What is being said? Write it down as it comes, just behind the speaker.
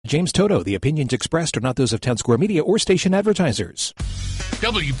James Toto. The opinions expressed are not those of Town Square Media or station advertisers.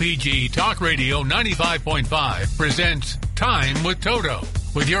 WPG Talk Radio 95.5 presents Time with Toto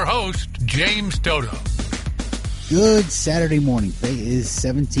with your host, James Toto. Good Saturday morning. Today is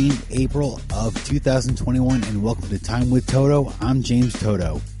 17th April of 2021, and welcome to Time with Toto. I'm James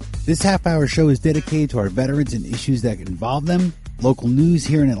Toto. This half-hour show is dedicated to our veterans and issues that involve them, local news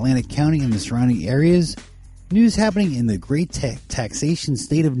here in Atlantic County and the surrounding areas, news happening in the great taxation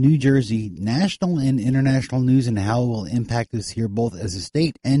state of New Jersey, national and international news, and how it will impact us here both as a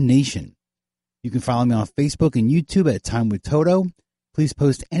state and nation. You can follow me on Facebook and YouTube at Time with Toto. Please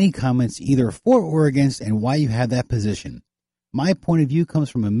post any comments either for or against and why you have that position. My point of view comes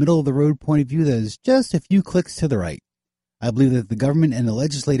from a middle-of-the-road point of view that is just a few clicks to the right. I believe that the government and the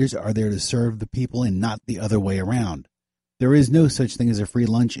legislators are there to serve the people and not the other way around. There is no such thing as a free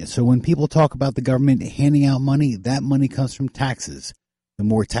lunch, so when people talk about the government handing out money, that money comes from taxes. The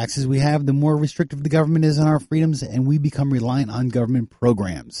more taxes we have, the more restrictive the government is on our freedoms, and we become reliant on government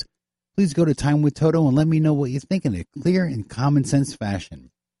programs. Please go to Time with Toto and let me know what you think in a clear and common sense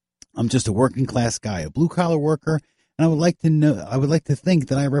fashion. I'm just a working class guy, a blue collar worker, and I would like to think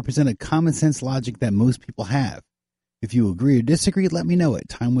that I represent a common sense logic that most people have. If you agree or disagree, let me know at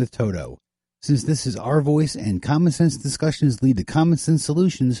Time with Toto. Since this is our voice and common sense discussions lead to common sense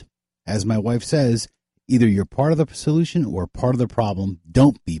solutions, as my wife says, either you're part of the solution or part of the problem.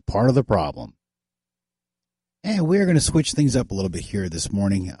 Don't be part of the problem. And we're going to switch things up a little bit here this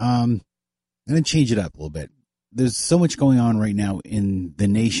morning. I'm going to change it up a little bit. There's so much going on right now in the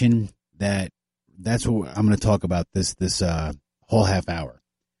nation that's what I'm going to talk about this whole half hour.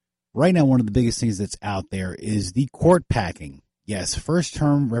 Right now, one of the biggest things that's out there is the court packing. Yes,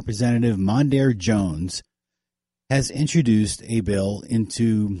 first-term Representative Mondaire Jones has introduced a bill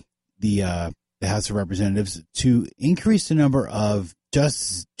into the House of Representatives to increase the number of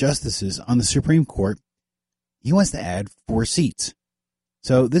justices on the Supreme Court. He wants to add 4 seats.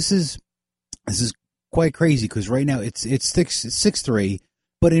 So this is quite crazy because right now it's 6-3,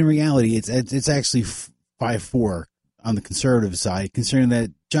 but in reality it's actually 5-4 on the conservative side, considering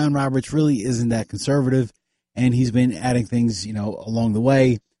that John Roberts really isn't that conservative. And he's been adding things, along the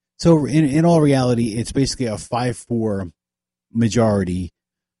way. So in all reality, it's basically a 5-4 majority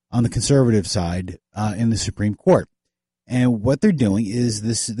on the conservative side in the Supreme Court. And what they're doing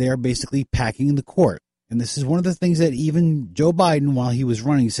is they're basically packing the court. And this is one of the things that even Joe Biden, while he was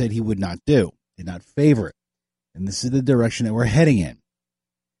running, said he would not do, did not favor it. And this is the direction that we're heading in.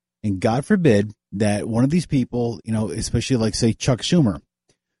 And God forbid that one of these people, especially like, say, Chuck Schumer,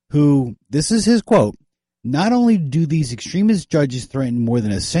 who, this is his quote, "Not only do these extremist judges threaten more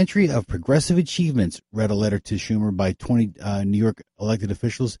than a century of progressive achievements," read a letter to Schumer by 20 New York elected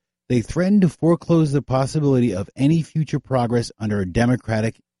officials, "they threaten to foreclose the possibility of any future progress under a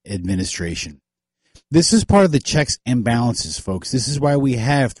Democratic administration." This is part of the checks and balances, folks. This is why we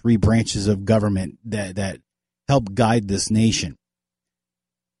have 3 branches of government that help guide this nation.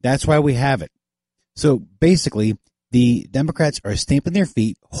 That's why we have it. So basically, the Democrats are stamping their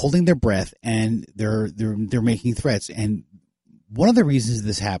feet, holding their breath, and they're making threats. And one of the reasons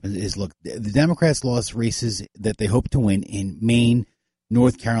this happens is, look, the Democrats lost races that they hope to win in Maine,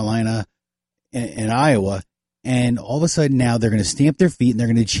 North Carolina, and Iowa. And all of a sudden now they're going to stamp their feet and they're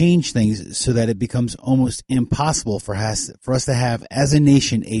going to change things so that it becomes almost impossible for us to have, as a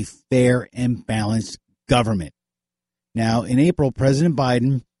nation, a fair and balanced government. Now, in April, President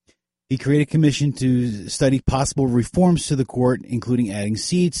Biden, he created a commission to study possible reforms to the court, including adding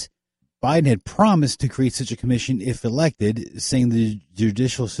seats. Biden had promised to create such a commission if elected, saying the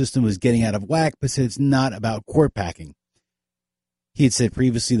judicial system was getting out of whack, but said it's not about court packing. He had said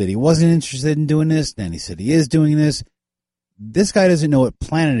previously that he wasn't interested in doing this. Then he said he is doing this. This guy doesn't know what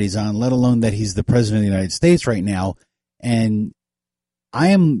planet he's on, let alone that he's the president of the United States right now. And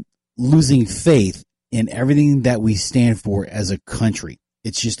I am losing faith in everything that we stand for as a country.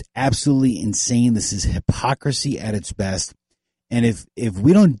 It's just absolutely insane. This is hypocrisy at its best. And if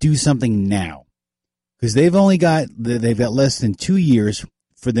we don't do something now, because they've got less than 2 years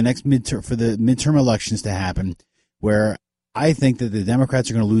for the next midterm elections to happen, where I think that the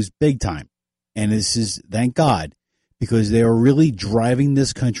Democrats are going to lose big time. And this is, thank God, because they are really driving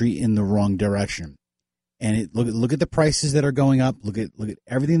this country in the wrong direction. And look at the prices that are going up. Look at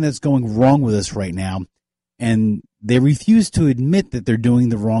everything that's going wrong with us right now. And they refuse to admit that they're doing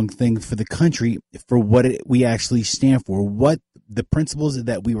the wrong thing for the country, for what we actually stand for, what the principles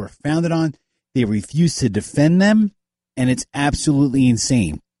that we were founded on. They refuse to defend them, and it's absolutely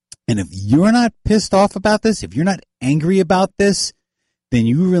insane. And if you're not pissed off about this, if you're not angry about this, then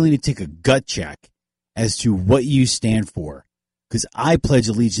you really need to take a gut check as to what you stand for. because I pledge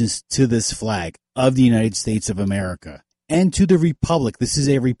allegiance to this flag of the United States of America and to the republic. This is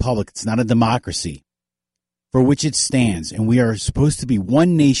a republic. It's not a democracy, for which it stands. And we are supposed to be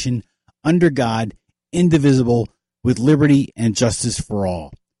one nation under God, indivisible, with liberty and justice for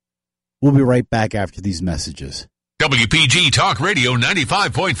all. We'll be right back after these messages. WPG Talk Radio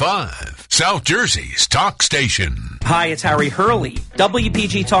 95.5, South Jersey's talk station. Hi, it's Harry Hurley.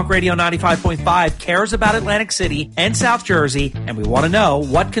 WPG Talk Radio 95.5 cares about Atlantic City and South Jersey, and we want to know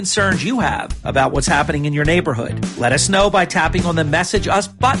what concerns you have about what's happening in your neighborhood. Let us know by tapping on the Message Us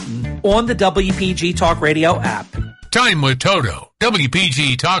button on the WPG Talk Radio app. Time with Toto,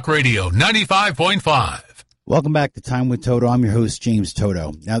 WPG Talk Radio 95.5. Welcome back to Time with Toto. I'm your host, James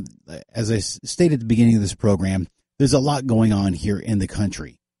Toto. Now, as I stated at the beginning of this program, there's a lot going on here in the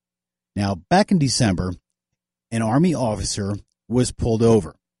country. Now, back in December, an Army officer was pulled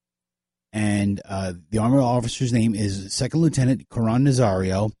over. And the Army officer's name is Second Lieutenant Karan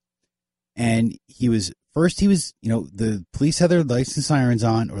Nazario. And the police had their lights and sirens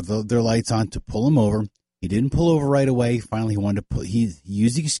on, or their lights on, to pull him over. He didn't pull over right away. Finally, he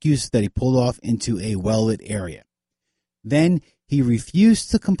used the excuse that he pulled off into a well-lit area. Then he refused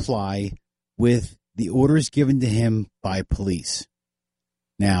to comply with the orders given to him by police.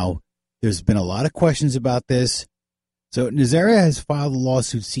 Now, there's been a lot of questions about this. So Nazario has filed a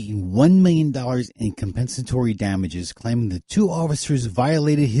lawsuit seeking $1 million in compensatory damages, claiming the two officers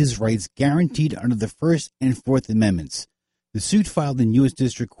violated his rights guaranteed under the First and Fourth Amendments. The suit, filed in U.S.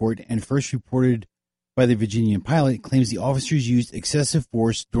 District Court and first reported by the Virginian Pilot, claims the officers used excessive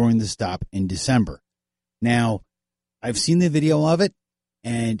force during the stop in December. Now, I've seen the video of it,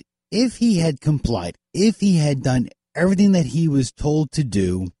 and if he had complied, if he had done everything that he was told to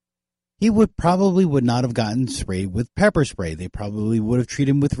do, he would not have gotten sprayed with pepper spray. They probably would have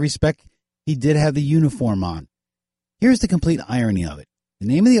treated him with respect. He did have the uniform on. Here's the complete irony of it. The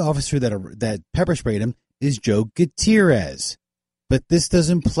name of the officer that pepper sprayed him is Joe Gutierrez. But this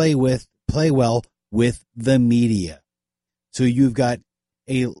doesn't play well with the media. So you've got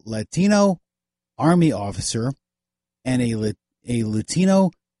a Latino Army officer and a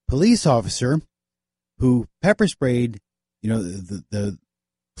Latino police officer who pepper sprayed, the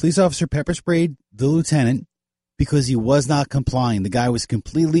police officer pepper sprayed the lieutenant because he was not complying. The guy was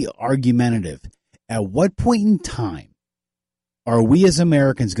completely argumentative. At what point in time are we as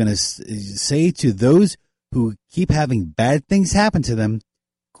Americans going to say to those who keep having bad things happen to them,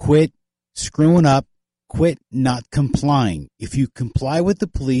 quit screwing up, quit not complying? If you comply with the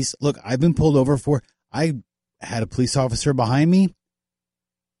police, look, I've been pulled over I had a police officer behind me.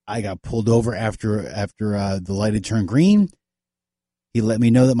 I got pulled over after the light had turned green. He let me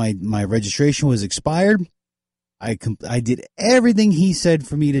know that my registration was expired. I did everything he said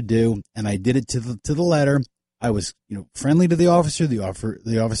for me to do, and I did it to the letter. I was friendly to the officer.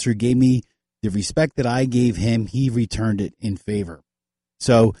 The officer gave me the respect that I gave him. He returned it in favor.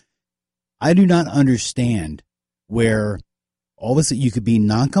 So I do not understand where all of a sudden you could be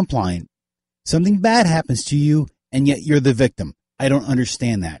non-compliant, something bad happens to you, and yet you're the victim. I don't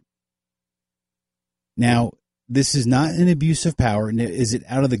understand that. Now, this is not an abuse of power. Is it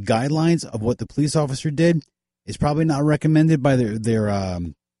out of the guidelines of what the police officer did? It's probably not recommended by their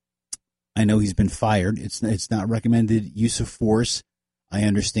I know he's been fired. It's not recommended use of force. I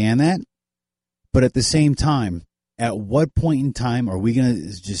understand that. But at the same time, at what point in time are we going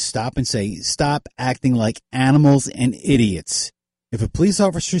to just stop and say, stop acting like animals and idiots? If a police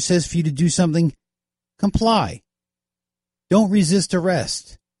officer says for you to do something, comply. Don't resist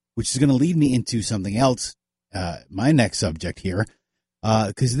arrest, which is going to lead me into something else, my next subject here,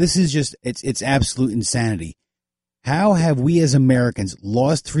 because this is just, it's absolute insanity. How have we as Americans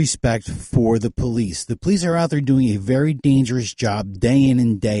lost respect for the police? The police are out there doing a very dangerous job day in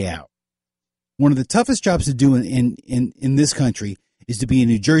and day out. One of the toughest jobs to do in this country is to be a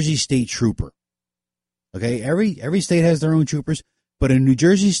New Jersey state trooper. Okay, every state has their own troopers, but a New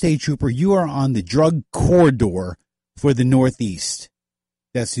Jersey state trooper, you are on the drug corridor for the Northeast.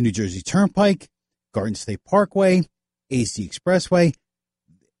 That's the New Jersey Turnpike, Garden State Parkway, AC Expressway.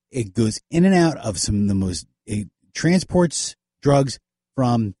 It goes in and out of some of the most, it transports drugs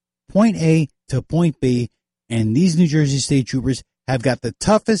from point A to point B, and these New Jersey state troopers have got the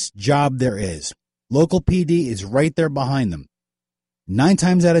toughest job there is. Local PD is right there behind them. 9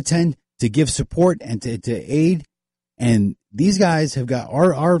 times out of 10 to give support and to aid. And these guys have got,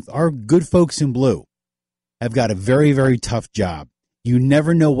 our good folks in blue have got a very, very tough job. You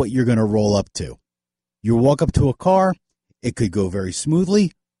never know what you're going to roll up to. You walk up to a car, it could go very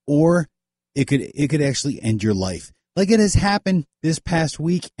smoothly, or it could actually end your life. Like it has happened this past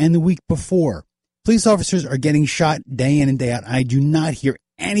week and the week before. Police officers are getting shot day in and day out. I do not hear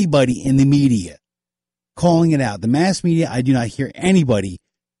anybody in the media calling it out. The mass media, I do not hear anybody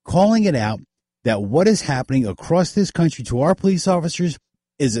calling it out that what is happening across this country to our police officers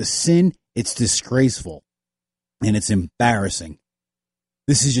is a sin. It's disgraceful. And it's embarrassing.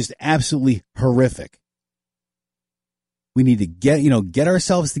 This is just absolutely horrific. We need to get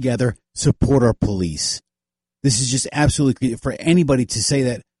ourselves together, support our police. This is just absolutely for anybody to say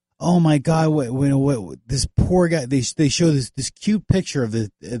that, oh my God, what this poor guy, they show this cute picture of the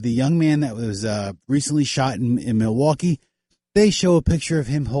young man that was recently shot in Milwaukee. They show a picture of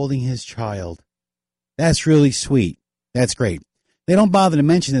him holding his child. That's really sweet. That's great. They don't bother to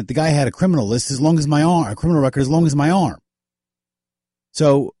mention that the guy had a criminal list as long as my arm, a criminal record as long as my arm.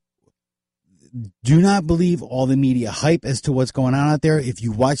 So do not believe all the media hype as to what's going on out there. If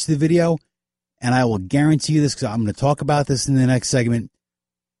you watch the video, and I will guarantee you this because I'm going to talk about this in the next segment,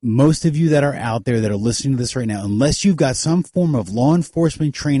 most of you that are out there that are listening to this right now, unless you've got some form of law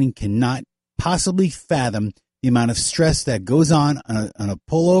enforcement training, cannot possibly fathom the amount of stress that goes on a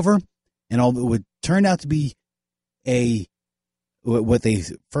pullover, and all what turned out to be what they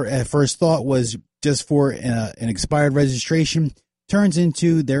at first thought was just for an expired registration turns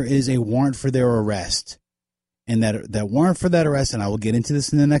into there is a warrant for their arrest. And that warrant for that arrest, and I will get into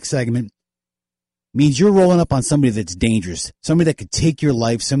this in the next segment, means you're rolling up on somebody that's dangerous, somebody that could take your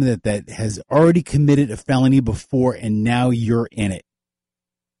life, somebody that has already committed a felony before, and now you're in it.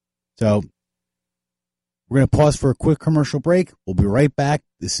 So we're going to pause for a quick commercial break. We'll be right back.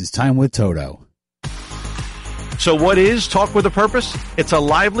 This is Time with Toto. So what is Talk with a Purpose? It's a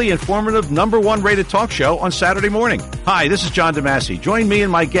lively, informative, #1 rated talk show on Saturday morning. Hi, this is John DeMasi. Join me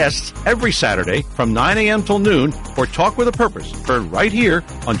and my guests every Saturday from 9 a.m. till noon for Talk with a Purpose, heard right here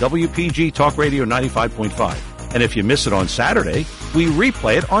on WPG Talk Radio 95.5. And if you miss it on Saturday, we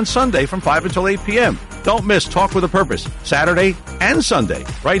replay it on Sunday from 5 until 8 p.m. Don't miss Talk with a Purpose, Saturday and Sunday,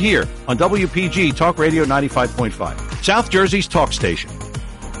 right here on WPG Talk Radio 95.5, South Jersey's talk station.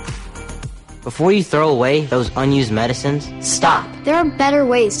 Before you throw away those unused medicines, stop. There are better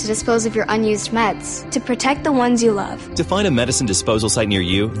ways to dispose of your unused meds to protect the ones you love. To find a medicine disposal site near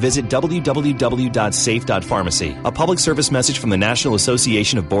you, visit www.safe.pharmacy. A public service message from the National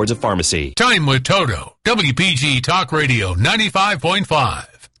Association of Boards of Pharmacy. Time with Toto, WPG Talk Radio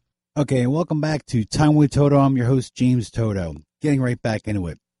 95.5. Okay, welcome back to Time with Toto. I'm your host, James Toto. Getting right back into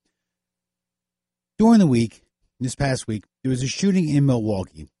it. During the week, this past week, there was a shooting in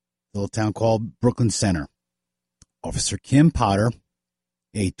Milwaukee, a little town called Brooklyn Center. Officer Kim Potter,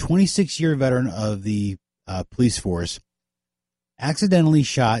 a 26-year veteran of the police force, accidentally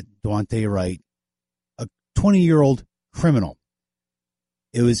shot Daunte Wright, a 20-year-old criminal.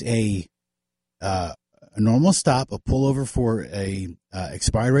 It was a normal stop, a pullover for a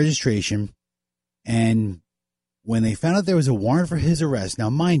expired registration, and when they found out there was a warrant for his arrest, now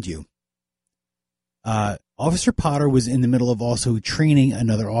mind you, Officer Potter was in the middle of also training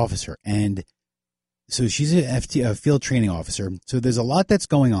another officer, and so she's a field training officer, so there's a lot that's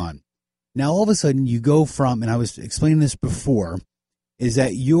going on. Now, all of a sudden, you go from, and I was explaining this before, is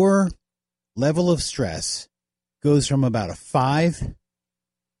that your level of stress goes from about a 5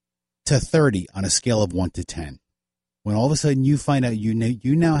 to 30 on a scale of 1 to 10. When all of a sudden you find out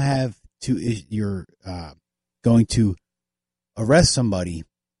you now have you're going to arrest somebody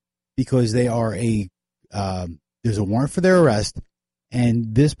because they are there's a warrant for their arrest,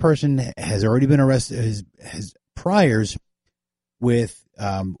 and this person has already been arrested, has priors with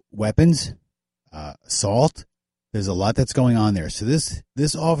weapons, assault. There's a lot that's going on there. So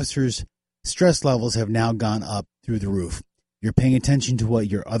this officer's stress levels have now gone up through the roof. You're paying attention to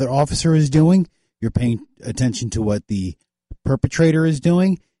what your other officer is doing. You're paying attention to what the perpetrator is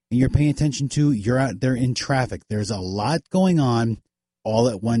doing, and you're paying attention to you're out there in traffic. There's a lot going on all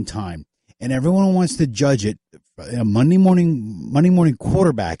at one time, and everyone wants to judge it, Monday morning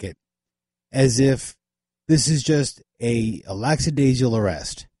quarterback it, as if this is just a lackadaisical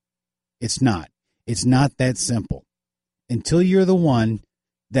arrest. It's not. It's not that simple. Until you're the one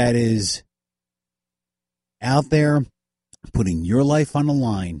that is out there putting your life on the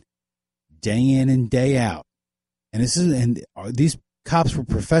line day in and day out. And these cops were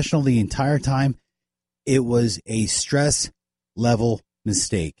professional the entire time. It was a stress level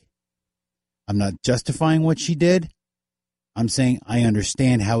mistake. I'm not justifying what she did. I'm saying I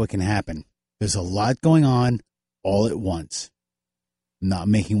understand how it can happen. There's a lot going on all at once. I'm not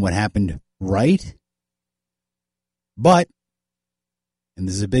making what happened right. But, and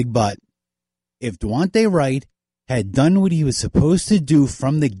this is a big but, if Daunte Wright had done what he was supposed to do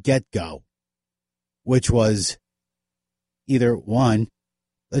from the get-go, which was either one,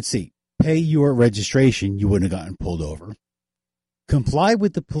 let's see, pay your registration, you wouldn't have gotten pulled over. Complied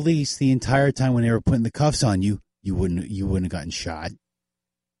with the police the entire time when they were putting the cuffs on you, you wouldn't have gotten shot.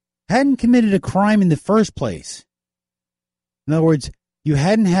 Hadn't committed a crime in the first place. In other words, you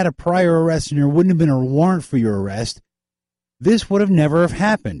hadn't had a prior arrest and there wouldn't have been a warrant for your arrest. This would have never have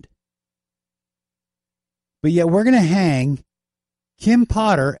happened. But yet we're going to hang Kim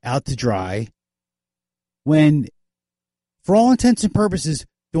Potter out to dry when, for all intents and purposes,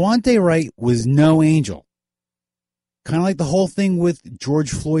 Daunte Wright was no angel. Kind of like the whole thing with George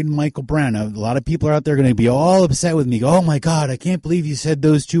Floyd and Michael Brown. Now, a lot of people are out there going to be all upset with me. Oh my God, I can't believe you said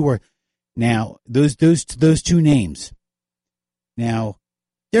those two were. Now, those two names. Now,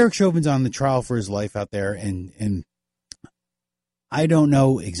 Derek Chauvin's on the trial for his life out there, and I don't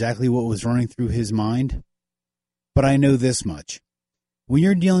know exactly what was running through his mind, but I know this much. When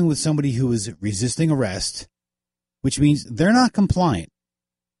you're dealing with somebody who is resisting arrest, which means they're not compliant,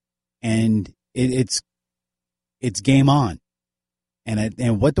 and it's game on.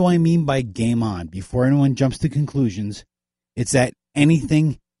 And what do I mean by game on? Before anyone jumps to conclusions, it's that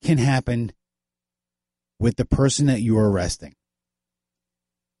anything can happen with the person that you are arresting.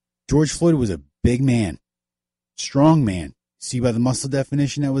 George Floyd was a big man, strong man. See by the muscle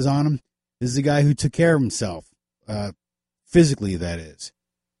definition that was on him? This is a guy who took care of himself, physically, that is.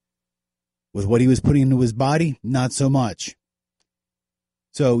 With what he was putting into his body, not so much.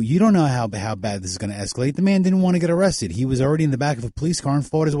 So you don't know how bad this is going to escalate. The man didn't want to get arrested. He was already in the back of a police car and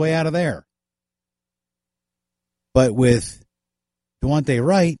fought his way out of there. But with Daunte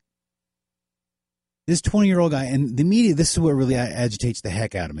Wright, this 20-year-old guy, and the media, this is what really agitates the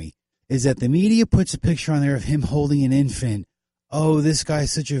heck out of me, is that the media puts a picture on there of him holding an infant. Oh, this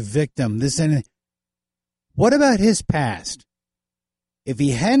guy's such a victim. This and what about his past? If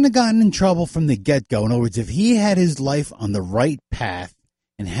he hadn't gotten in trouble from the get-go, in other words, if he had his life on the right path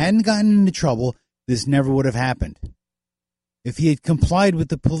and hadn't gotten into trouble, this never would have happened. If he had complied with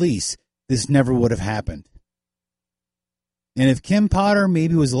the police, this never would have happened. And if Kim Potter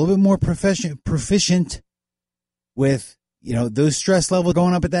maybe was a little bit more proficient with, those stress levels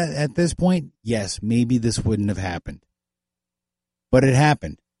going up at this point, yes, maybe this wouldn't have happened. But it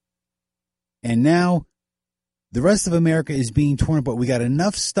happened. And now the rest of America is being torn apart. We got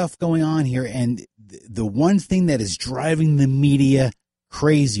enough stuff going on here, and the one thing that is driving the media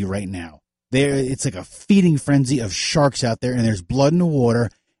crazy right now, it's like a feeding frenzy of sharks out there, and there's blood in the water,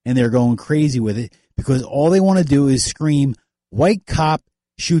 and they're going crazy with it because all they want to do is scream, white cop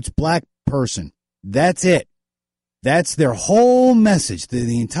shoots black person. That's it. That's their whole message,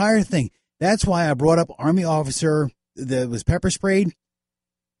 the entire thing. That's why I brought up Army officer that was pepper sprayed.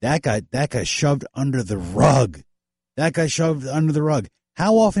 That got shoved under the rug. That got shoved under the rug.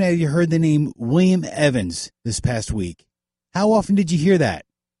 How often have you heard the name William Evans this past week? How often did you hear that?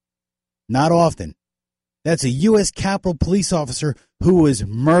 Not often. That's a U.S. Capitol police officer who was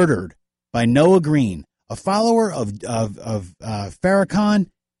murdered by Noah Green, a follower of Farrakhan.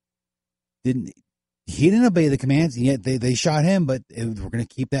 He didn't obey the commands, yet they shot him, but we're going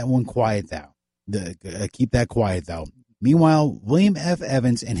to keep that one quiet, though. Keep that quiet, though. Meanwhile, William F.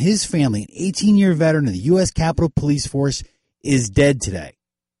 Evans and his family, an 18-year veteran of the U.S. Capitol Police Force, is dead today.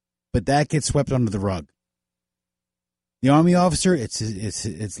 But that gets swept under the rug. The Army officer,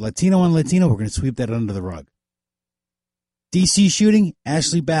 it's Latino on Latino. We're going to sweep that under the rug. D.C. shooting,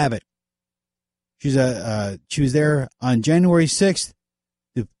 Ashley Babbitt. She was there on January 6th.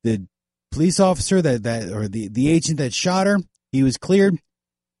 The police officer or the agent that shot her, he was cleared.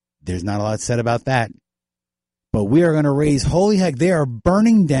 There's not a lot said about that. But we are going to raise holy heck. They are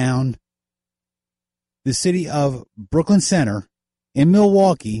burning down the city of Brooklyn Center in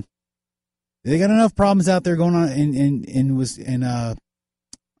Milwaukee. They got enough problems out there going on in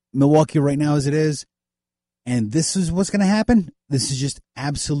Milwaukee right now as it is. And this is what's going to happen. This is just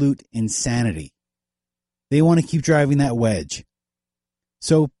absolute insanity. They want to keep driving that wedge.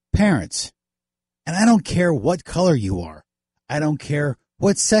 So parents, and I don't care what color you are. I don't care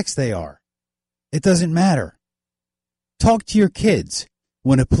what sex they are. It doesn't matter. Talk to your kids.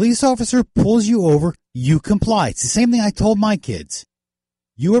 When a police officer pulls you over, you comply. It's the same thing I told my kids.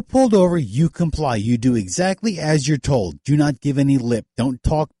 You are pulled over, you comply. You do exactly as you're told. Do not give any lip. Don't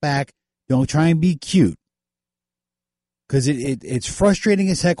talk back. Don't try and be cute. Because it's frustrating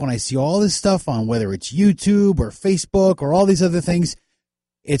as heck when I see all this stuff on whether it's YouTube or Facebook or all these other things.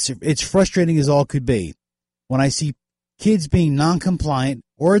 It's frustrating as all could be. When I see kids being non-compliant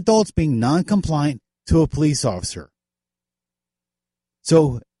or adults being non-compliant to a police officer.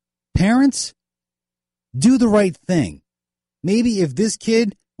 So, parents, do the right thing. Maybe if this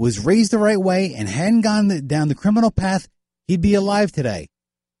kid was raised the right way and hadn't gone down the criminal path, he'd be alive today.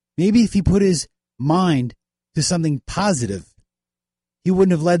 Maybe if he put his mind to something positive, he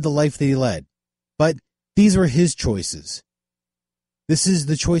wouldn't have led the life that he led. But these were his choices. This is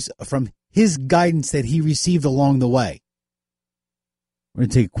the choice from his guidance that he received along the way. We're going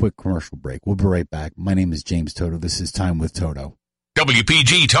to take a quick commercial break. We'll be right back. My name is James Toto. This is Time with Toto.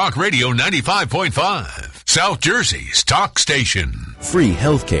 WPG Talk Radio 95.5, South Jersey's talk station. Free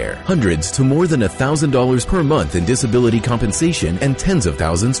healthcare, hundreds to more than $1,000 per month in disability compensation, and tens of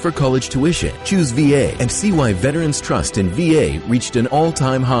thousands for college tuition. Choose VA and see why Veterans Trust in VA reached an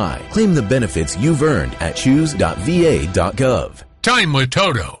all-time high. Claim the benefits you've earned at choose.va.gov. Time with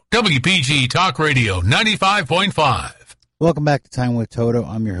Toto, WPG Talk Radio 95.5. Welcome back to Time with Toto.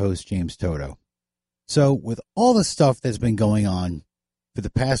 I'm your host, James Toto. So with all the stuff that's been going on for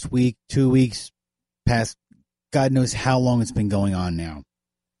the past week, 2 weeks, past God knows how long it's been going on now,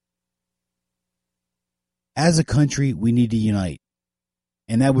 as a country, we need to unite.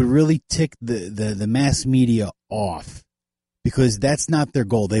 And that would really tick the mass media off, because that's not their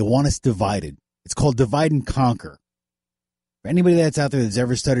goal. They want us divided. It's called divide and conquer. For anybody that's out there that's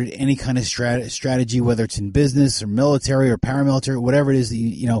ever studied any kind of strategy, whether it's in business or military or paramilitary, whatever it is,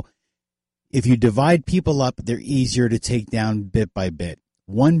 if you divide people up, they're easier to take down bit by bit.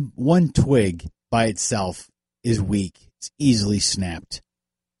 One twig by itself is weak. It's easily snapped.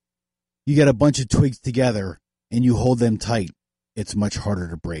 You get a bunch of twigs together and you hold them tight, it's much harder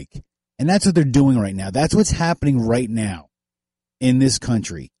to break. And that's what they're doing right now. That's what's happening right now in this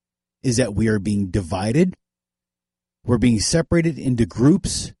country, is that we are being divided. We're being separated into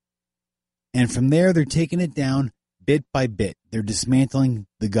groups. And from there, they're taking it down bit by bit. They're dismantling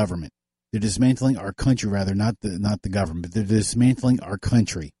the government. They're dismantling our country, rather, not the government, but they're dismantling our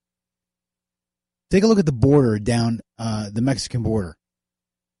country. Take a look at the border down the Mexican border.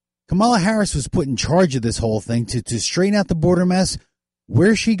 Kamala Harris was put in charge of this whole thing to straighten out the border mess.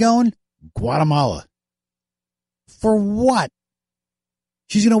 Where's she going? Guatemala. For what?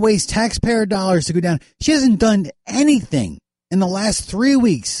 She's going to waste taxpayer dollars to go down. She hasn't done anything in the last 3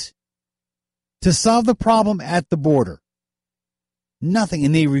 weeks to solve the problem at the border. Nothing.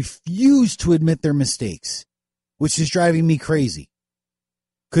 And they refuse to admit their mistakes, which is driving me crazy.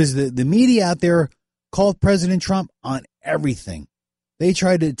 Because the media out there called President Trump on everything. They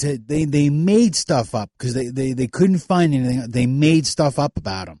tried they made stuff up because they couldn't find anything. They made stuff up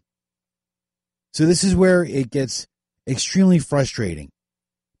about him. So this is where it gets extremely frustrating.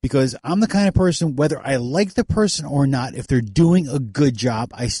 Because I'm the kind of person, whether I like the person or not, if they're doing a good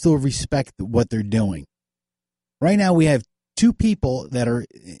job, I still respect what they're doing. Right now we have two people that are,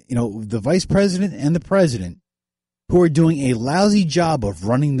 the vice president and the president, who are doing a lousy job of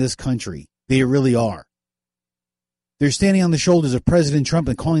running this country. They really are. They're standing on the shoulders of President Trump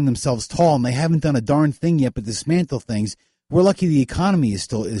and calling themselves tall, and they haven't done a darn thing yet but dismantle things. We're lucky the economy is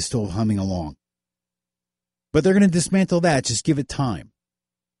still humming along. But they're going to dismantle that. Just give it time.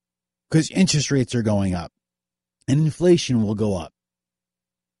 Because interest rates are going up, and inflation will go up,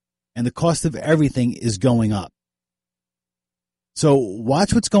 and the cost of everything is going up. So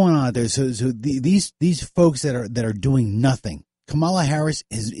watch what's going on out there. So these folks that are doing nothing. Kamala Harris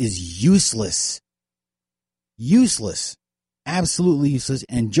is useless, absolutely useless,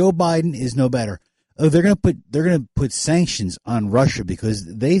 and Joe Biden is no better. Oh, they're gonna put sanctions on Russia because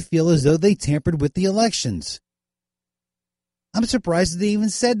they feel as though they tampered with the elections. I'm surprised that they even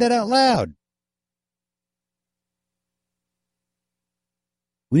said that out loud.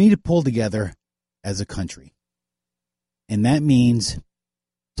 We need to pull together as a country. And that means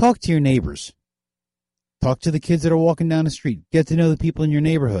talk to your neighbors. Talk to the kids that are walking down the street. Get to know the people in your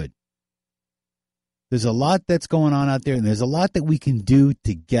neighborhood. There's a lot that's going on out there, and there's a lot that we can do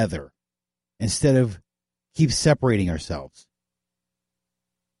together instead of keep separating ourselves.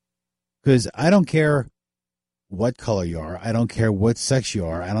 Because I don't care what color you are. I don't care what sex you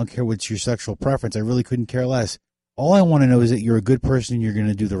are. I don't care what's your sexual preference. I really couldn't care less. All I want to know is that you're a good person and you're going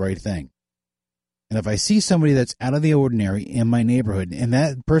to do the right thing. And if I see somebody that's out of the ordinary in my neighborhood, and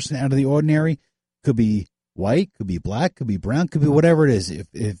that person out of the ordinary could be white, could be black, could be brown, could be whatever it is.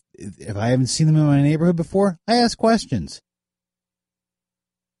 If I haven't seen them in my neighborhood before, I ask questions.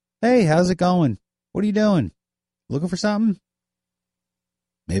 Hey, how's it going? What are you doing? Looking for something?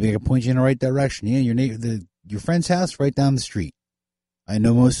 Maybe I can point you in the right direction. Yeah, your friend's house right down the street. I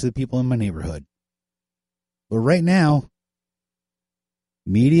know most of the people in my neighborhood. But right now,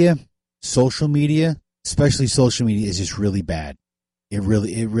 media, social media, especially social media, is just really bad. It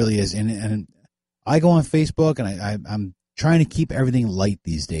really is. And I go on Facebook, and I'm trying to keep everything light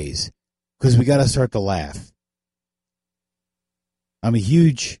these days because we got to start to laugh. I'm a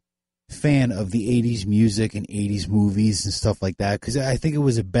huge fan of the 80s music and 80s movies and stuff like that because I think it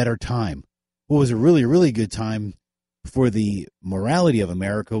was a better time. What was a really, really good time for the morality of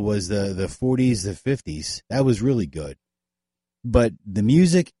America was the 40s, the 50s. That was really good. But the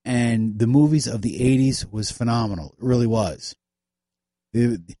music and the movies of the 80s was phenomenal. It really was.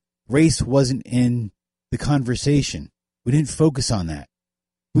 The race wasn't in the conversation. We didn't focus on that.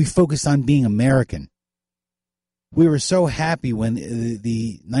 We focused on being American. We were so happy when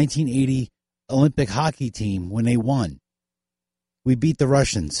the 1980 Olympic hockey team, when they won. We beat the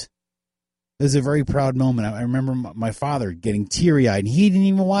Russians. It was a very proud moment. I remember my father getting teary-eyed, and he didn't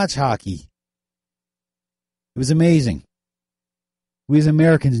even watch hockey. It was amazing. We as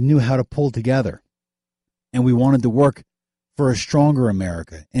Americans knew how to pull together, and we wanted to work for a stronger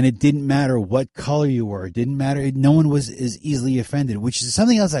America, and it didn't matter what color you were. It didn't matter. No one was as easily offended, which is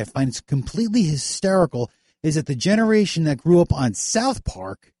something else I find is completely hysterical, is that the generation that grew up on South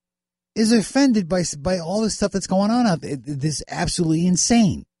Park is offended by all the stuff that's going on out there. This is absolutely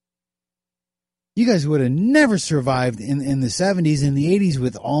insane. You guys would have never survived in the 70s and the 80s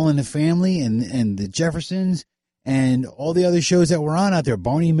with All in the Family and the Jeffersons and all the other shows that were on out there.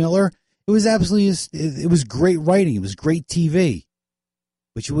 Barney Miller. It was absolutely, it was great writing. It was great TV.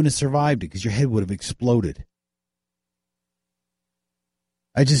 But you wouldn't have survived it because your head would have exploded.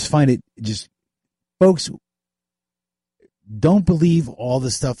 I just find it just, folks, don't believe all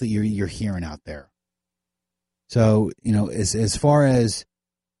the stuff that you're hearing out there. So, as far as,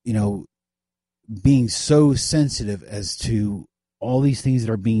 being so sensitive as to all these things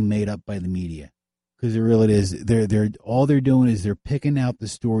that are being made up by the media, because it really is. They're all they're doing is they're picking out the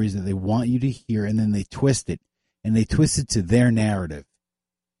stories that they want you to hear, and then they twist it, and they twist it to their narrative,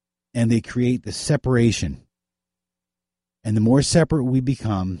 and they create the separation. And the more separate we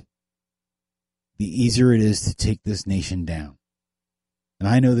become, the easier it is to take this nation down. And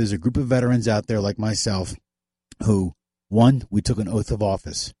I know there's a group of veterans out there like myself who, one, we took an oath of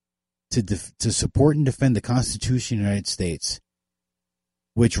office to support and defend the Constitution of the United States,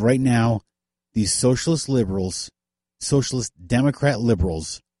 which right now these socialist Democrat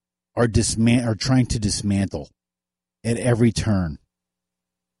liberals are trying to dismantle at every turn.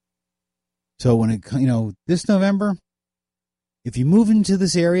 So when this November, if you move into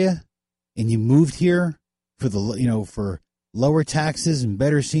this area and you moved here for lower taxes and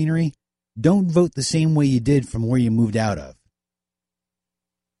better scenery, don't vote the same way you did from where you moved out of.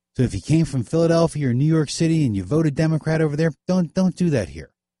 So if you came from Philadelphia or New York City and you voted Democrat over there, don't do that here.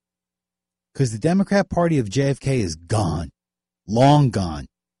 Because the Democrat Party of JFK is gone. Long gone.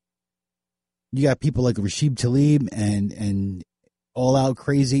 You got people like Rashid Tlaib and all-out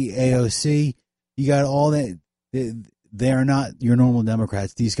crazy AOC. You got all that. They are not your normal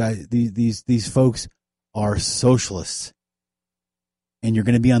Democrats. These guys, these folks are socialists. And you're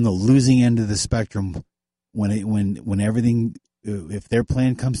going to be on the losing end of the spectrum when everything, if their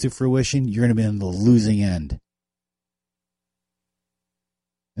plan comes to fruition, you're going to be on the losing end.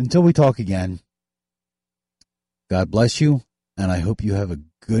 Until we talk again, God bless you, and I hope you have a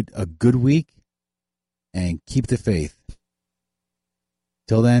good week, and keep the faith.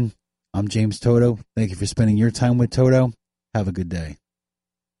 Till then, I'm James Toto. Thank you for spending your time with Toto. Have a good day.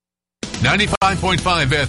 95.5